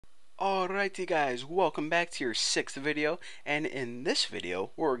Alrighty guys, welcome back to your 6th video, and in this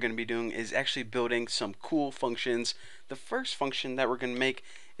video what we're going to be doing is actually building some cool functions. The first function that we're going to make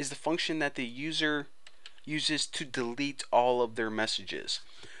is the function that the user uses to delete all of their messages.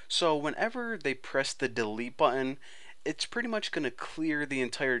 So whenever they press the delete button, it's pretty much going to clear the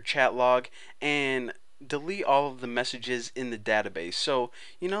entire chat log and delete all of the messages in the database. So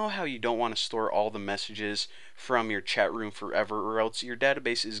you know how you don't want to store all the messages from your chat room forever, or else your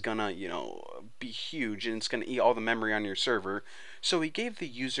database is gonna be huge and it's gonna eat all the memory on your server. So we gave the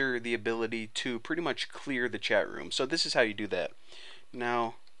user the ability to pretty much clear the chat room. So this is how you do that.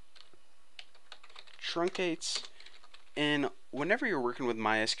 Now truncates, and whenever you're working with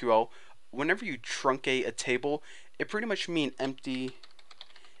MySQL, whenever you truncate a table, it pretty much means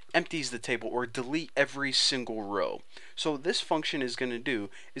empties the table or delete every single row. So what this function is going to do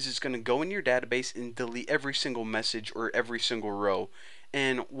is it's going to go in your database and delete every single message or every single row.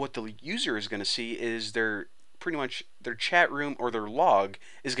 And what the user is going to see is pretty much their chat room or their log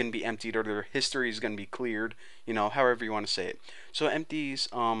is going to be emptied, or their history is going to be cleared, however you want to say it. So it empties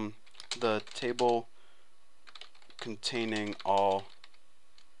the table containing all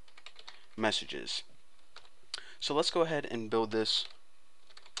messages. So let's go ahead and build this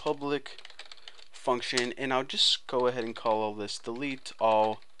public function, and I'll just go ahead and call all this delete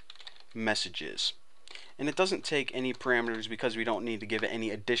all messages. And it doesn't take any parameters because we don't need to give it any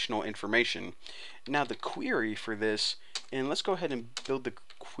additional information. Now the query for this, and let's go ahead and build the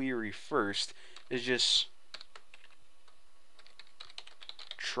query first, is just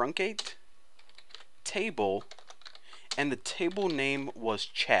truncate table, and the table name was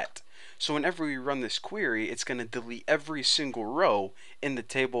chat. So whenever we run this query, it's going to delete every single row in the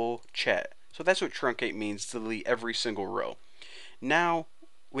table chat. So that's what truncate means, delete every single row. Now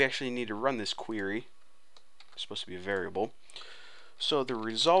we actually need to run this query. It's supposed to be a variable. So the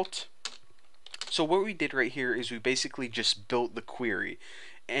result, so what we did right here is we basically just built the query.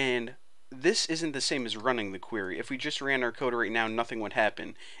 And this isn't the same as running the query. If we just ran our code right now, nothing would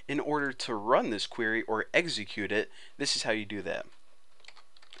happen. In order to run this query or execute it, this is how you do that.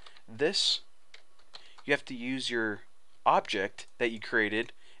 You have to use your object that you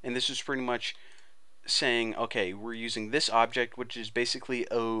created, and this is pretty much saying, okay, we're using this object, which is basically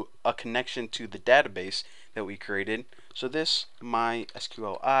a connection to the database that we created. So this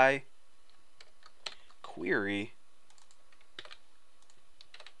MySQLi query,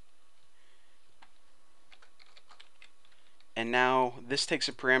 and now this takes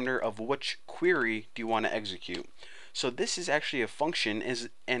a parameter of which query do you want to execute. So this is actually a function,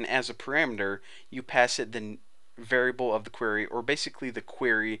 and as a parameter you pass it the variable of the query, or basically the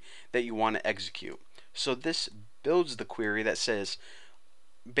query that you want to execute. So this builds the query that says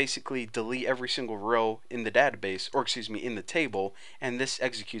basically delete every single row in the database, or excuse me, in the table, and this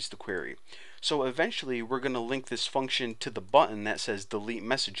executes the query. So eventually we're going to link this function to the button that says delete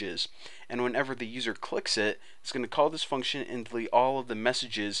messages, and whenever the user clicks it, it's going to call this function and delete all of the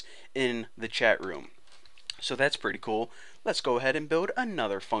messages in the chat room. So that's pretty cool. Let's go ahead and build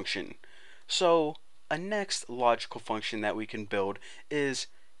another function. So a next logical function that we can build is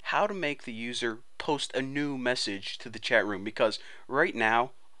how to make the user post a new message to the chat room, because right now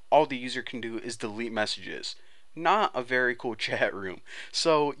all the user can do is delete messages. Not a very cool chat room.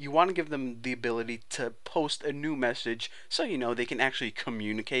 So you want to give them the ability to post a new message so they can actually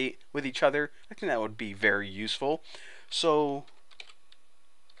communicate with each other. I think that would be very useful. So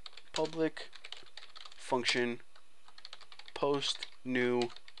public function post new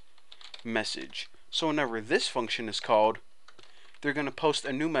message. So whenever this function is called, they're going to post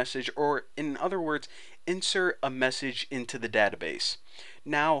a new message, or in other words, insert a message into the database.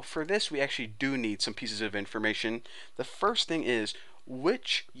 Now for this we actually do need some pieces of information. The first thing is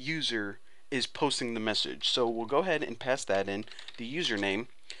which user is posting the message. So we'll go ahead and pass that in, the username.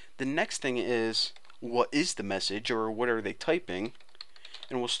 The next thing is what is the message, or what are they typing,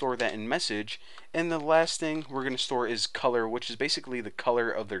 and we'll store that in message. And the last thing we're going to store is color, which is basically the color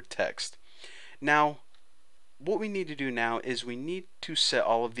of their text. Now what we need to do now is we need to set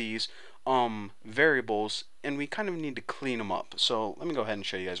all of these variables, and we kind of need to clean them up. So let me go ahead and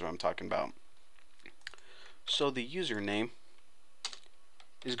show you guys what I'm talking about. So the username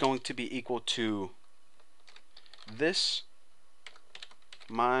is going to be equal to this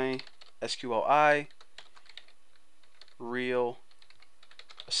MySQLi real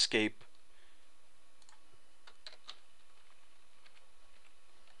escape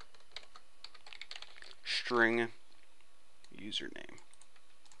string username.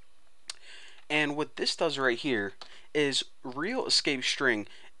 And what this does right here is real escape string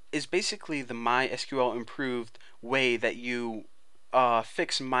is basically the MySQL improved way that you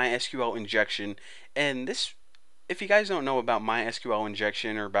fix MySQL injection. And this, if you guys don't know about MySQL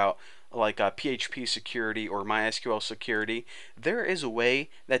injection or about like PHP security or MySQL security, there is a way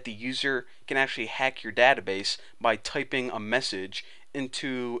that the user can actually hack your database by typing a message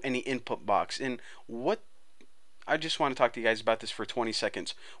into any input box. And what I just want to talk to you guys about this for 20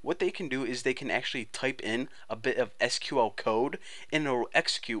 seconds. What they can do is they can actually type in a bit of SQL code and it'll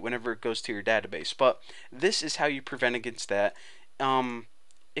execute whenever it goes to your database. But this is how you prevent against that. Um,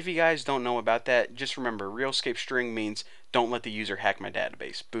 if you guys don't know about that, just remember real escape string means don't let the user hack my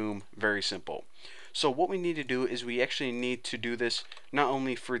database. Boom, very simple. So what we need to do is we actually need to do this not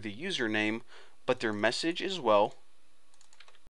only for the username, but their message as well.